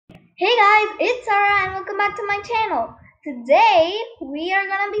Hey guys, it's Sarah and welcome back to my channel. Today we are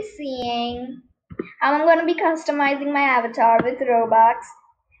gonna be seeing how I'm gonna be customizing my avatar with Robux.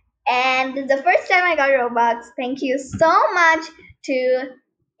 And this is the first time I got Robux. Thank you so much to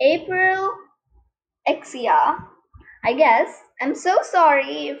April Exia. I guess. I'm so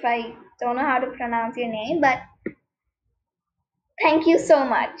sorry if I don't know how to pronounce your name, but thank you so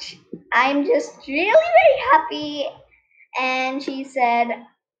much. I'm just really very happy. And she said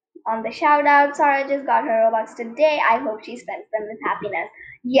on the shout out, Sarah just got her Robux today. I hope she spends them with happiness.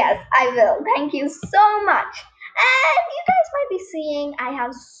 Yes, I will. Thank you so much. And you guys might be seeing I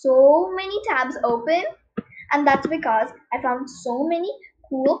have so many tabs open, and that's because I found so many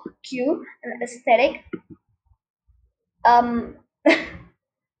cool, cute, and aesthetic um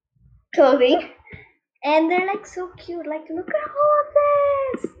clothing, and they're like so cute. Like, look at all of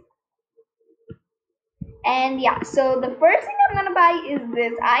this. And yeah, so the first thing I'm gonna buy is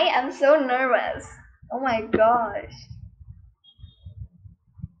this. I am so nervous. Oh my gosh.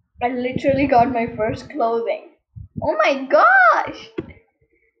 I literally got my first clothing. Oh my gosh!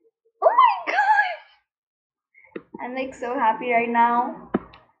 Oh my gosh! I'm like so happy right now.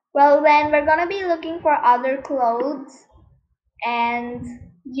 Well, then we're gonna be looking for other clothes. And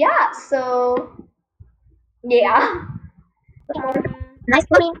yeah, so yeah. Nice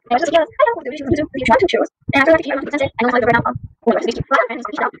clothing. I was just curious. I don't know what to try to choose. And after I presented, I know how to right now. We're going to speak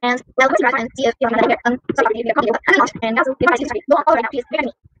and well, let's try and see if you have another here. Sorry, if you're coming, but I'm not. And that's if I see something. Go on, all right now, please. Bear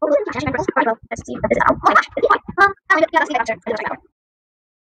me. Oh, well, let's see what this is now. Oh my gosh, it's fine. Yeah, let's see that after.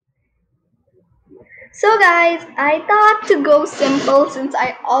 So guys, I thought to go simple since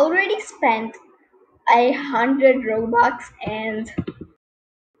I already spent 100 Robux, and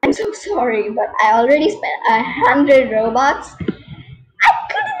I'm so sorry, but I already spent 100 Robux. I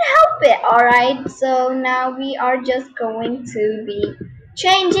couldn't help it, alright? So now we are just going to be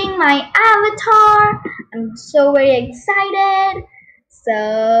changing my avatar. I'm so very excited.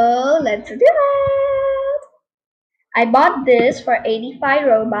 So let's do it. I bought this for 85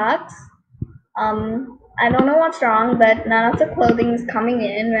 Robux. I don't know what's wrong, but none of the clothing is coming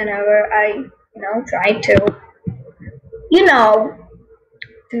in whenever I, try to,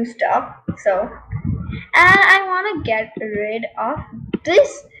 do stuff. So, and I want to get rid of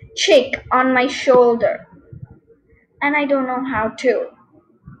this chick on my shoulder, and I don't know how to.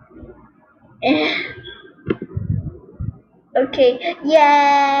 Okay,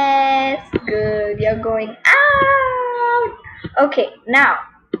 yes, good, you're going out. Okay, now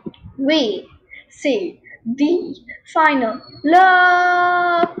we see the final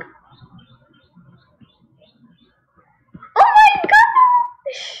look. Oh my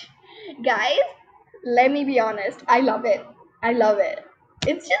gosh! Guys, let me be honest, I love it. I love it.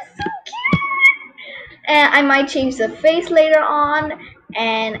 It's just so cute. And I might change the face later on,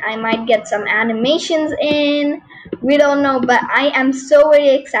 and I might get some animations in. We don't know, but I am so very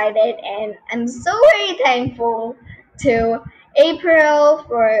excited, and I'm so very thankful to April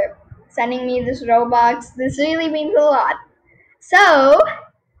for sending me this Robux. This really means a lot. So,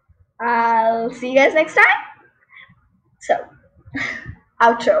 I'll see you guys next time. So,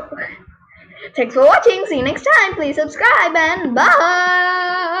 outro. Thanks for watching. See you next time. Please subscribe and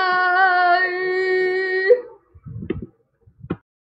bye.